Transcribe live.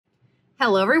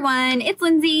Hello everyone, it's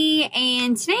Lindsay,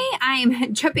 and today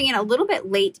I'm jumping in a little bit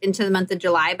late into the month of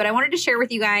July, but I wanted to share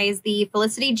with you guys the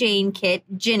Felicity Jane kit,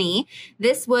 Ginny.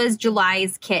 This was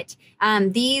July's kit.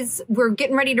 We're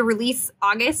getting ready to release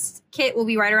August kit will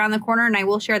be right around the corner, and I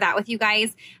will share that with you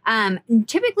guys.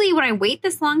 Typically when I wait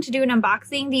this long to do an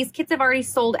unboxing, these kits have already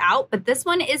sold out, but this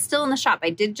one is still in the shop. I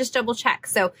did just double check.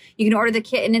 So you can order the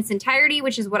kit in its entirety,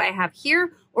 which is what I have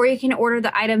here, or you can order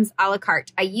the items a la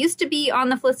carte. I used to be on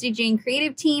the Felicity Jane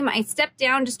creative team. I stepped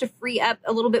down just to free up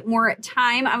a little bit more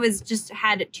time. I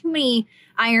had too many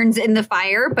irons in the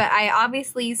fire, but I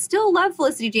obviously still love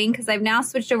Felicity Jane because I've now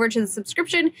switched over to the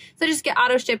subscription. So I just get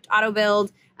auto shipped, auto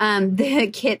build the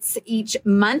kits each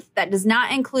month. That does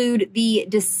not include the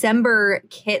December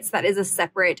kits. That is a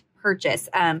separate purchase.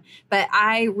 But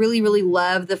I really, really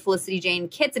love the Felicity Jane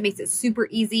kits. It makes it super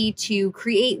easy to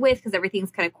create with because everything's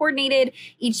kind of coordinated.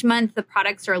 Each month, the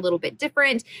products are a little bit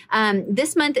different.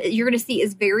 This month, you're going to see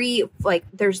is very,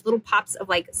 there's little pops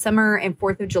of summer and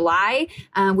 4th of July,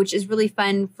 which is really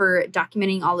fun for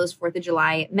documenting all those 4th of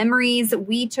July memories.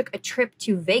 We took a trip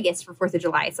to Vegas for 4th of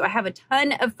July. So I have a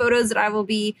ton of photos that I will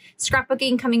be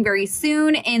scrapbooking coming very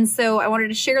soon. And so I wanted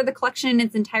to share the collection in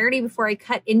its entirety before I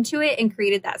cut into it and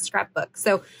created that scrapbook.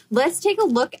 So let's take a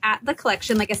look at the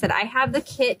collection. Like I said, I have the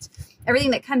kit,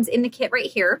 everything that comes in the kit right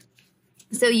here.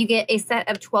 So you get a set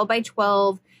of 12 by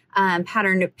 12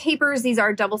 patterned papers. These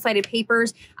are double-sided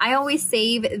papers. I always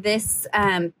save this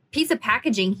piece of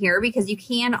packaging here because you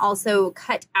can also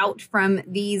cut out from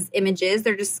these images.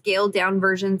 They're just scaled down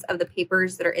versions of the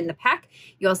papers that are in the pack.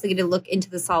 You also get to look into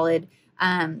the solid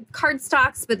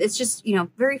cardstocks, but it's just,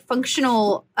 very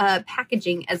functional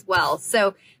packaging as well.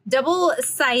 So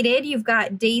double-sided, you've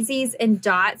got daisies and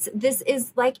dots. This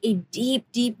is like a deep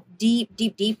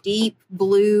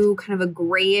blue, kind of a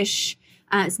grayish.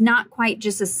 It's not quite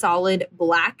just a solid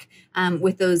black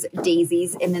with those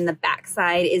daisies. And then the back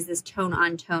side is this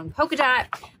tone-on-tone polka dot.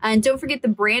 And don't forget the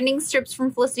branding strips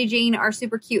from Felicity Jane are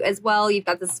super cute as well. You've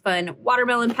got this fun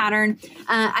watermelon pattern.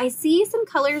 I see some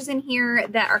colors in here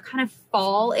that are kind of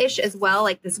fall-ish as well,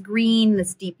 like this green,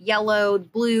 this deep yellow,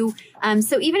 blue.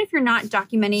 So even if you're not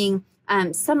documenting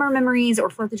summer memories or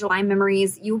 4th of July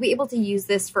memories, you'll be able to use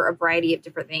this for a variety of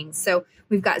different things. So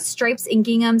we've got stripes and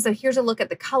gingham. So here's a look at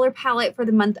the color palette for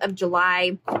the month of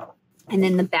July. And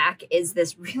then the back is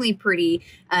this really pretty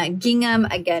gingham,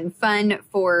 again, fun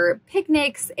for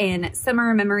picnics and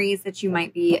summer memories that you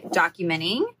might be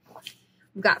documenting.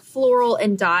 We've got floral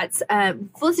and dots.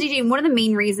 Felicity Jane, one of the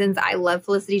main reasons I love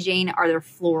Felicity Jane are their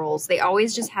florals. They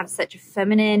always just have such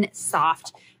feminine,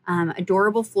 soft,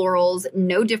 adorable florals.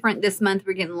 No different this month.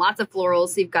 We're getting lots of florals.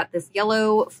 So you've got this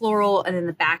yellow floral, and then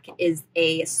the back is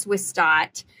a Swiss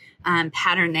dot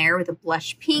pattern there with a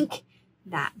blush pink.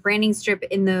 That branding strip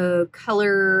in the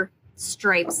color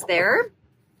stripes there.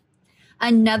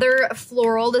 Another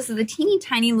floral. This is a teeny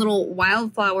tiny little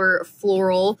wildflower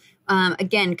floral.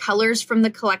 Again, colors from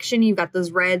the collection. You've got those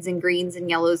reds and greens and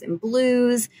yellows and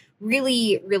blues.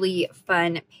 Really, really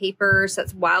fun paper. So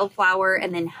that's wildflower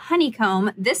and then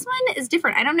honeycomb. This one is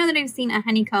different. I don't know that I've seen a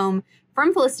honeycomb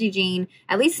from Felicity Jane,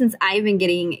 at least since I've been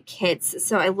getting kits.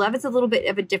 So I love it's a little bit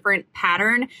of a different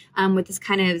pattern with this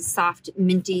kind of soft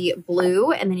minty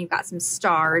blue. And then you've got some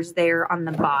stars there on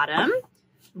the bottom.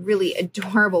 Really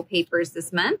adorable papers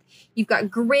this month. You've got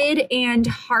grid and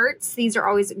hearts. These are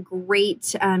always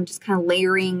great, just kind of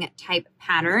layering type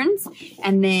patterns.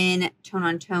 And then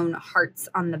tone-on-tone hearts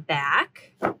on the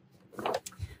back.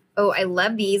 Oh, I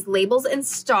love these labels and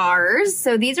stars.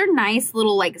 So these are nice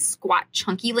little squat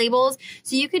chunky labels.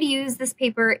 So you could use this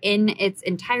paper in its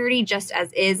entirety just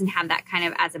as is and have that kind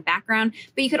of as a background.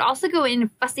 But you could also go in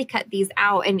and fussy cut these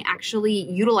out and actually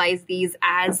utilize these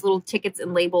as little tickets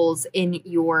and labels in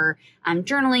your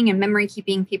journaling and memory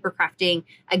keeping, paper crafting,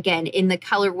 again, in the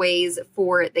colorways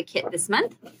for the kit this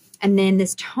month. And then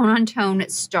this tone-on-tone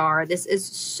star. This is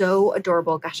so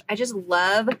adorable. Gosh, I just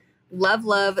love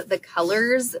the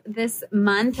colors this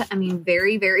month. I mean,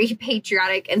 very, very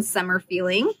patriotic and summer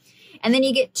feeling. And then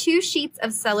you get 2 sheets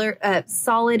of solid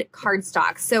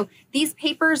cardstock. So these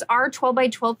papers are 12 by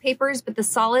 12 papers, but the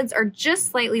solids are just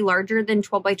slightly larger than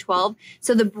 12 by 12.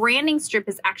 So the branding strip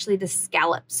is actually the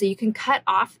scallop. So you can cut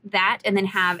off that and then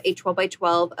have a 12 by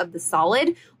 12 of the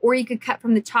solid, or you could cut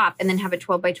from the top and then have a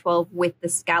 12 by 12 with the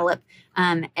scallop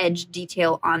edge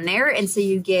detail on there. And so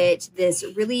you get this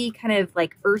really kind of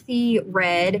earthy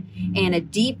red and a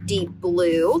deep, deep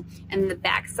blue. And the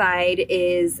back side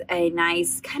is a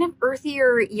nice kind of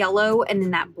earthier yellow and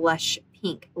then that blush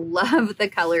pink. Love the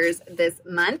colors this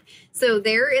month. So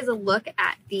there is a look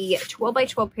at the 12 by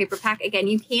 12 paper pack. Again,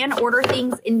 you can order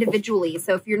things individually.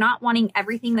 So if you're not wanting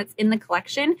everything that's in the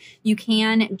collection, you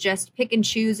can just pick and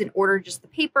choose and order just the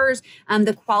papers.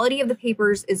 The quality of the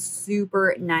papers is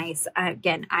super nice.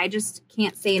 Again, I just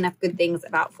can't say enough good things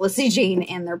about Felicity Jane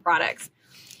and their products.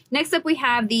 Next up, we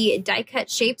have the die cut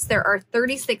shapes. There are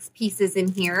 36 pieces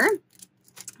in here.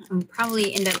 I'll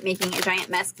probably end up making a giant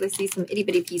mess because I see some itty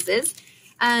bitty pieces.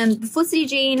 The Felicity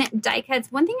Jane die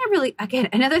cuts. One thing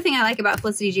another thing I like about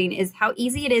Felicity Jane is how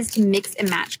easy it is to mix and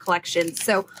match collections.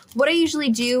 So what I usually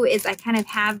do is I kind of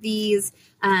have these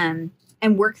and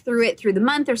work through it through the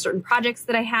month or certain projects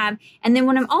that I have. And then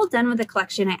when I'm all done with the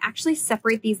collection, I actually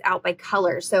separate these out by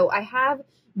color. So I have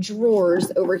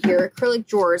drawers over here, acrylic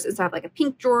drawers. And so I have like a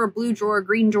pink drawer, blue drawer,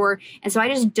 green drawer. And so I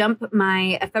just dump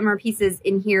my ephemera pieces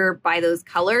in here by those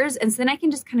colors. And so then I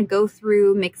can just kind of go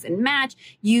through, mix and match,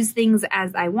 use things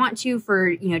as I want to for,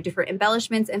 you know, different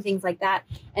embellishments and things like that.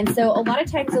 And so a lot of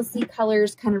times you'll see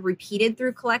colors kind of repeated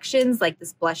through collections, like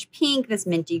this blush pink, this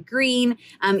minty green,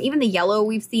 even the yellow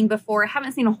we've seen before. I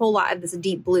haven't seen a whole lot of this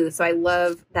deep blue. So I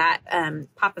love that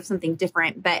pop of something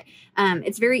different, but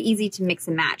it's very easy to mix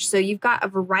and match. So you've got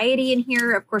a variety in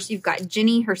here. Of course, you've got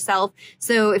Ginny herself.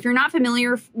 So if you're not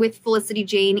familiar with Felicity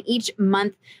Jane, each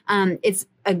month it's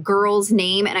a girl's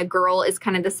name, and a girl is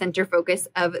kind of the center focus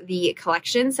of the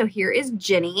collection. So here is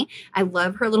Ginny. I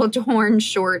love her little torn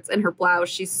shorts and her blouse.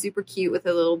 She's super cute with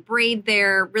a little braid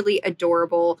there. Really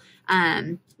adorable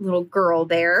little girl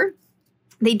there.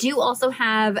 They do also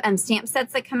have stamp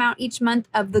sets that come out each month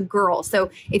of the girl.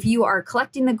 So if you are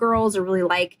collecting the girls or really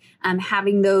like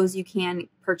having those, you can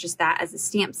purchase that as a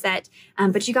stamp set.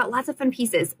 But you got lots of fun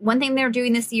pieces. One thing they're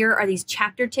doing this year are these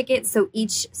chapter tickets. So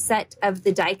each set of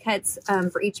the die cuts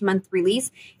for each month release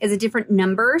is a different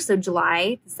number. So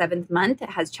July, the 7th month,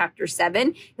 it has chapter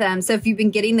 7. So if you've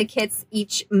been getting the kits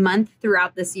each month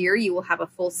throughout this year, you will have a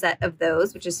full set of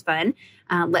those, which is fun.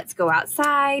 Let's go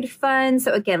outside, fun.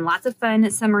 So again, lots of fun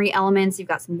summery elements. You've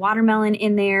got some watermelon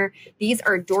in there. These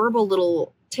are adorable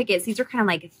little tickets. These are kind of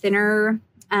like thinner,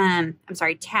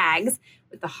 tags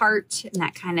with the heart and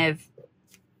that kind of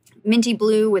minty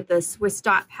blue with the Swiss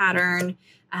dot pattern.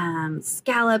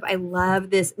 Scallop. I love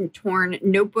this torn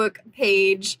notebook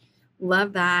page.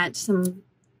 Love that. Some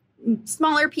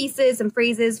smaller pieces, some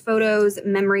phrases, photos,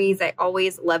 memories. I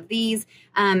always love these.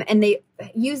 And they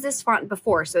use this font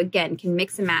before. So again, can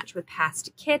mix and match with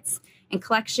past kits and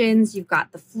collections. You've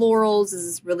got the florals. This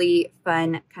is really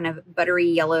fun, kind of buttery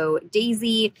yellow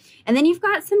daisy. And then you've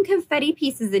got some confetti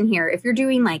pieces in here. If you're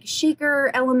doing like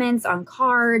shaker elements on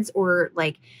cards, or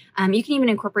like you can even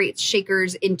incorporate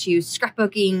shakers into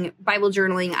scrapbooking, Bible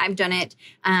journaling. I've done it.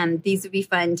 These would be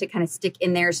fun to kind of stick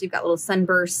in there. So you've got little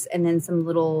sunbursts and then some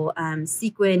little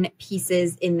sequin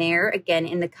pieces in there, again,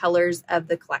 in the colors of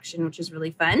the collection, which is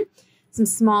really fun. Some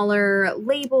smaller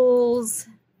labels,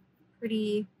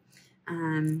 pretty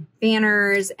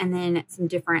banners, and then some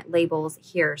different labels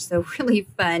here. So really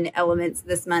fun elements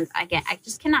this month. Again, I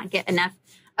just cannot get enough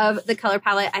of the color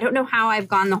palette. I don't know how I've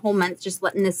gone the whole month just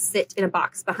letting this sit in a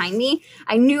box behind me.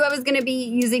 I knew I was going to be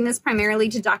using this primarily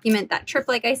to document that trip,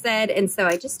 like I said, and so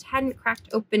I just hadn't cracked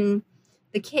open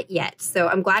the kit yet. So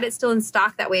I'm glad it's still in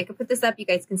stock. That way I can put this up, you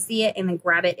guys can see it, and then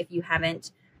grab it if you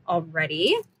haven't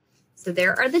already. So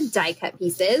there are the die cut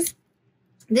pieces.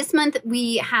 This month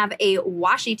we have a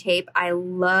washi tape. I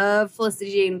love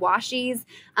Felicity Jane washies.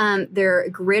 Their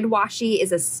grid washi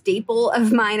is a staple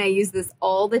of mine. I use this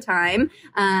all the time.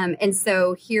 And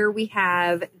so here we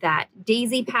have that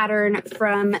daisy pattern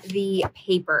from the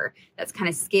paper that's kind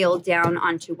of scaled down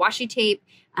onto washi tape.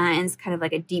 And it's kind of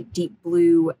like a deep, deep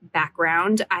blue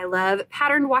background. I love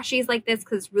patterned washies like this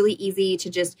because it's really easy to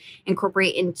just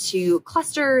incorporate into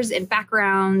clusters and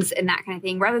backgrounds and that kind of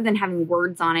thing, rather than having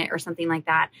words on it or something like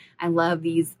that. I love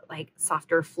these like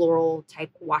softer floral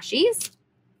type washies.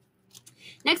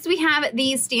 Next, we have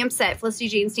these stamp set. Felicity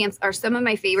Jane stamps are some of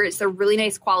my favorites. They're really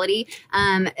nice quality,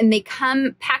 and they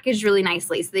come packaged really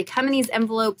nicely. So they come in these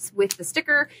envelopes with the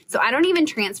sticker. So I don't even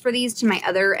transfer these to my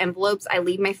other envelopes. I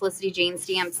leave my Felicity Jane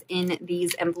stamps in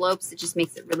these envelopes. It just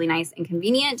makes it really nice and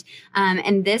convenient.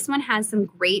 And this one has some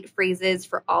great phrases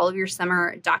for all of your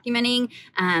summer documenting.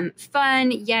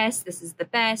 Fun, yes, this is the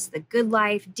best, the good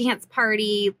life, dance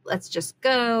party, let's just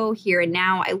go, here and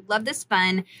now. I love this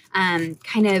fun,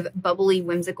 kind of bubbly,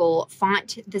 whimsical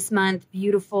font this month.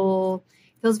 Beautiful.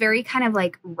 Feels very kind of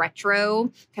like retro,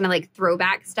 kind of like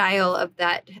throwback style of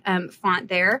that font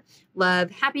there. Love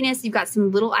happiness. You've got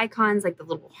some little icons like the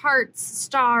little hearts,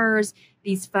 stars,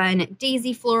 these fun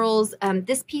daisy florals.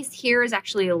 This piece here is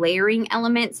actually a layering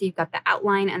element. So you've got the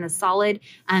outline and the solid.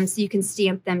 So you can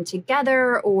stamp them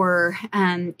together or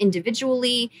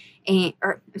individually.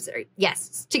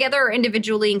 Together or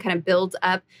individually, and kind of build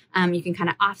up. You can kind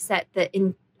of offset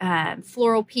the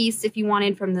floral piece if you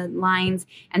wanted from the lines.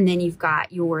 And then you've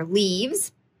got your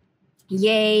leaves.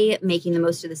 Yay, making the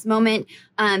most of this moment.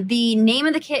 The name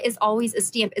of the kit is always a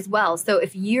stamp as well. So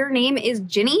if your name is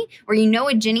Ginny or you know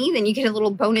a Ginny, then you get a little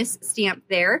bonus stamp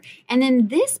there. And then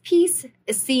this piece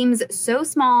seems so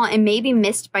small and maybe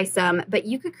missed by some, but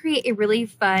you could create a really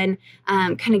fun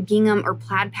kind of gingham or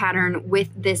plaid pattern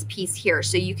with this piece here.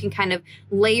 So you can kind of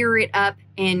layer it up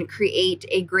and create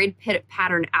a grid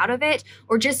pattern out of it,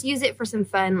 or just use it for some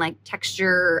fun like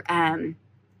texture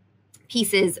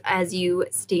pieces as you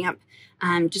stamp.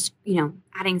 Just,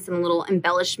 adding some little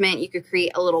embellishment. You could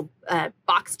create a little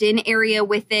boxed in area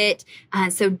with it.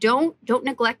 So don't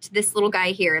neglect this little guy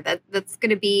here. That's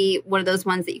going to be one of those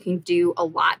ones that you can do a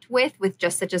lot with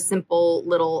just such a simple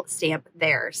little stamp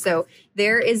there. So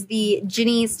there is the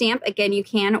Ginny stamp. Again, you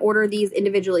can order these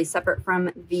individually separate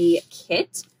from the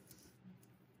kit.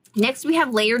 Next, we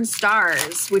have layered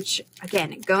stars, which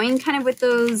again, going kind of with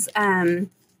those,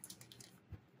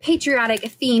 patriotic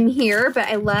theme here, but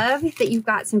I love that you've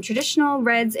got some traditional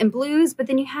reds and blues, but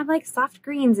then you have like soft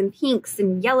greens and pinks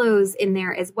and yellows in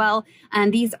there as well.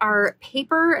 These are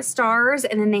paper stars,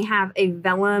 and then they have a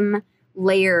vellum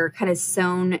layer kind of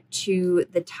sewn to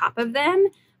the top of them.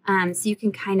 So you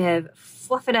can kind of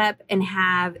fluff it up and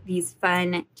have these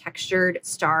fun textured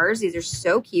stars. These are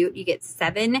so cute. You get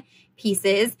 7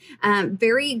 pieces.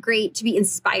 Very great to be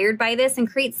inspired by this and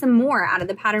create some more out of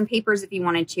the pattern papers if you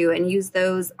wanted to, and use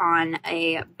those on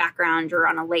a background or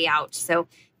on a layout. So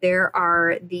there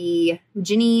are the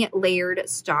Ginny layered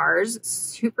stars,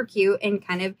 super cute and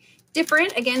kind of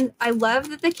different. Again, I love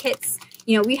that the kits,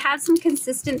 we have some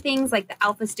consistent things like the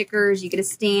alpha stickers. You get a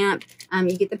stamp,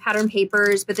 you get the pattern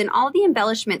papers, but then all the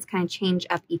embellishments kind of change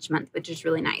up each month, which is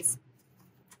really nice.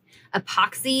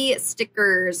 Epoxy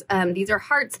stickers. These are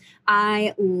hearts.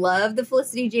 I love the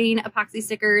Felicity Jane epoxy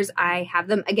stickers. I have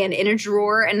them again in a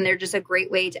drawer, and they're just a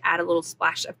great way to add a little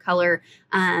splash of color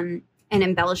and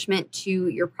embellishment to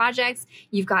your projects.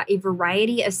 You've got a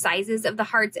variety of sizes of the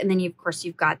hearts, and then of course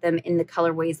you've got them in the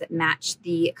colorways that match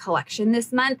the collection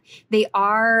this month. They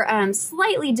are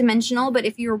slightly dimensional, but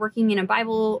if you're working in a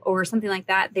Bible or something like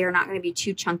that, they are not going to be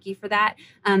too chunky for that.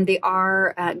 They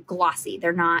are glossy.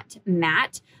 They're not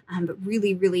matte. But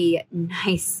really, really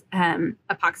nice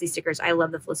epoxy stickers. I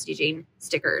love the Felicity Jane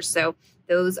stickers. So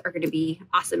those are going to be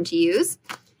awesome to use.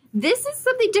 This is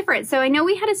something different. So I know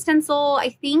we had a stencil, I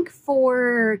think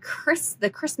for the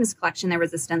Christmas collection, there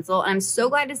was a stencil. And I'm so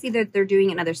glad to see that they're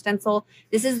doing another stencil.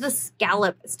 This is the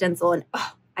scallop stencil. And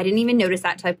I didn't even notice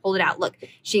that until I pulled it out. Look,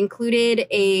 she included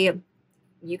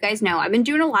you guys know I've been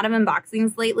doing a lot of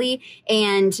unboxings lately,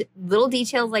 and little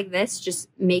details like this just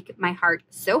make my heart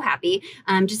so happy.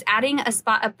 Just adding a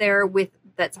spot up there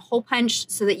that's a hole punch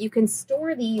so that you can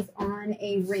store these on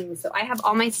a ring. So I have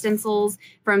all my stencils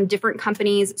from different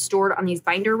companies stored on these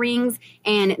binder rings,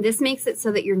 and this makes it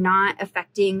so that you're not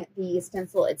affecting the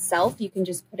stencil itself. You can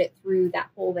just put it through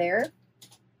that hole there.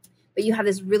 But you have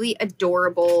this really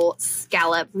adorable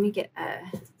scallop. Let me get a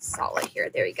solid here.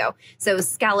 There you go. So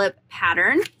scallop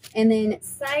pattern. And then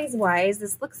size-wise,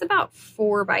 this looks about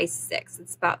 4 by 6.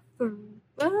 It's about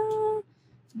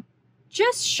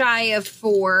just shy of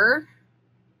 4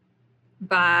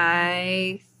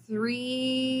 by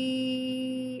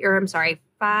 3, or I'm sorry,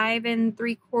 5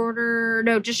 3/4.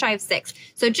 No, just shy of 6.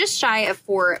 So just shy of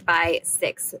 4 by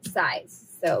 6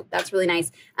 size. So that's really nice.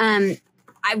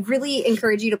 I really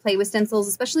encourage you to play with stencils,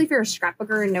 especially if you're a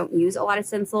scrapbooker and don't use a lot of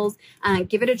stencils.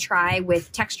 Give it a try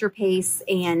with texture paste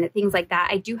and things like that.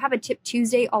 I do have a Tip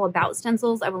Tuesday all about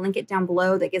stencils. I will link it down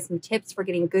below that gives some tips for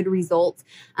getting good results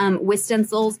with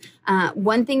stencils.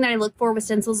 One thing that I look for with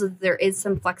stencils is there is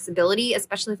some flexibility,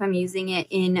 especially if I'm using it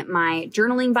in my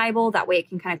journaling Bible. That way it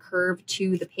can kind of curve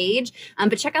to the page.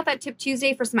 But check out that Tip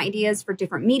Tuesday for some ideas for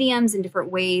different mediums and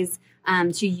different ways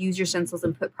to use your stencils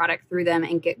and put product through them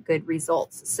and get good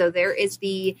results. So there is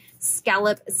the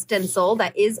scallop stencil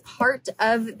that is part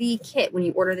of the kit when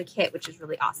you order the kit, which is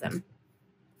really awesome.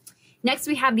 Next,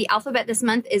 we have the alphabet this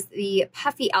month is the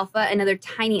Puffy Alpha, another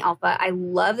tiny alpha. I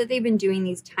love that they've been doing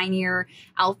these tinier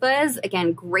alphas.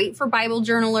 Again, great for Bible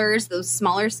journalers, those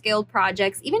smaller scale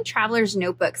projects, even traveler's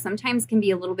notebooks sometimes can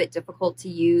be a little bit difficult to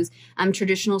use.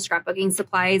 Traditional scrapbooking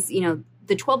supplies,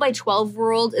 the 12 by 12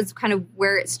 world is kind of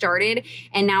where it started.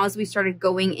 And now as we started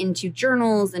going into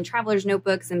journals and traveler's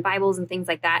notebooks and Bibles and things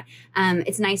like that,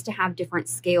 it's nice to have different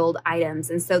scaled items.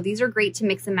 And so these are great to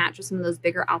mix and match with some of those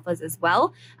bigger alphas as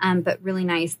well. But really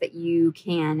nice that you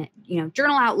can,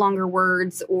 journal out longer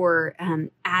words or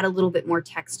add a little bit more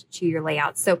text to your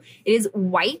layout. So it is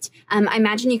white. I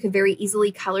imagine you could very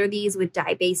easily color these with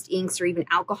dye-based inks or even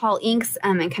alcohol inks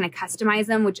and kind of customize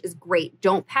them, which is great.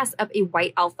 Don't pass up a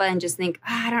white alpha and just think,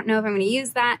 I don't know if I'm going to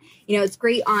use that. It's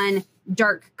great on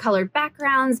dark colored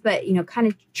backgrounds, but kind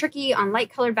of tricky on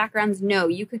light colored backgrounds. No,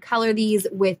 you could color these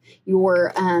with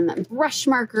your brush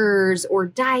markers or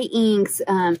dye inks,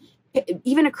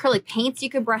 even acrylic paints you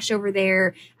could brush over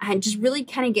there and just really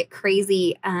kind of get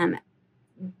crazy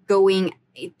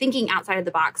thinking outside of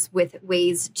the box with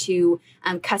ways to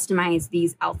customize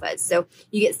these alphas. So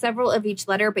you get several of each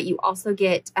letter, but you also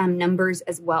get numbers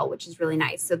as well, which is really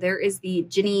nice. So there is the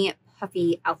Ginny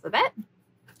Puffy alphabet.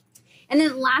 And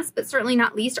then last but certainly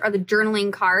not least are the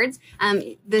journaling cards.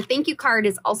 The thank you card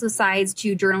is also sized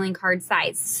to journaling card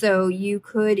size. So you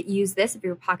could use this if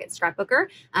you're a pocket scrapbooker.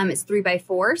 It's 3 by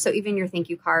 4, so even your thank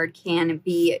you card can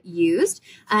be used.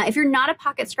 If you're not a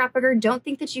pocket scrapbooker, don't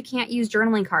think that you can't use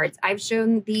journaling cards. I've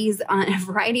shown these on a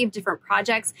variety of different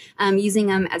projects, using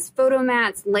them as photo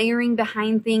mats, layering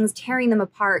behind things, tearing them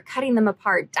apart, cutting them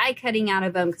apart, die cutting out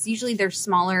of them, because usually they're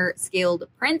smaller scaled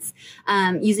prints,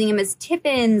 using them as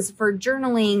tip-ins for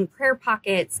journaling, prayer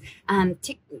pockets,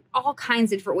 all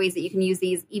kinds of different ways that you can use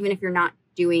these, even if you're not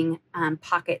doing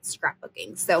pocket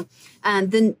scrapbooking. So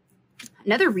then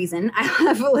another reason I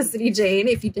love Felicity Jane,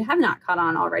 if you have not caught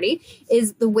on already,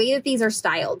 is the way that these are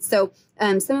styled. So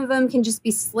some of them can just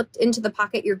be slipped into the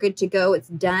pocket. You're good to go. It's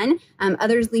done.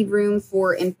 Others leave room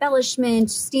for embellishment,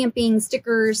 stamping,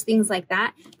 stickers, things like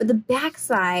that. But the back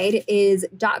side is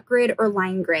dot grid or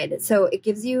line grid. So it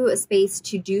gives you a space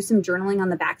to do some journaling on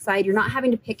the back side. You're not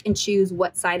having to pick and choose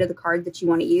what side of the card that you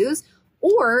want to use.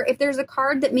 Or if there's a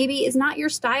card that maybe is not your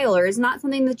style or is not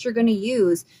something that you're going to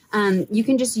use, you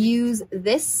can just use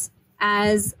this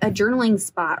as a journaling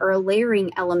spot or a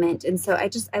layering element. And so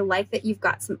I like that you've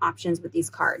got some options with these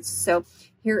cards. So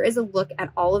here is a look at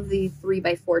all of the 3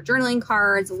 by 4 journaling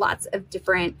cards, lots of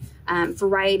different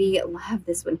variety. I love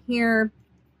this one here.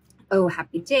 Oh,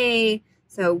 happy day.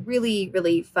 So really,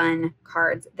 really fun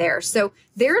cards there. So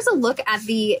there's a look at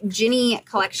the Ginny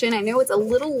collection. I know it's a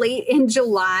little late in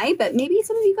July, but maybe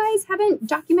some of you guys haven't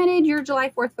documented your July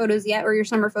 4th photos yet or your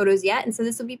summer photos yet. And so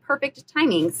this will be perfect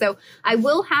timing. So I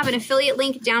will have an affiliate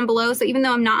link down below. So even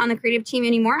though I'm not on the creative team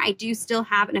anymore, I do still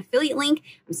have an affiliate link.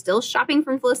 I'm still shopping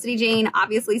from Felicity Jane,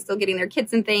 obviously still getting their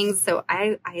kits and things. So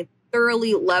I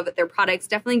thoroughly love their products.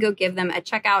 Definitely go give them a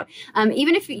check out.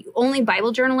 Even if you only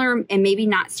Bible journaler and maybe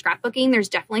not scrapbooking, there's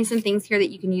definitely some things here that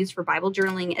you can use for Bible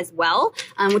journaling as well,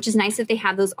 which is nice that they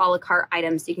have those a la carte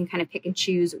items so you can kind of pick and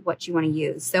choose what you want to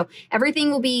use. So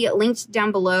everything will be linked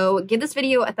down below. Give this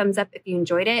video a thumbs up if you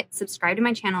enjoyed it. Subscribe to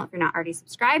my channel if you're not already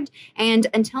subscribed. And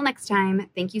until next time,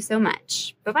 thank you so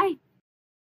much. Bye-bye.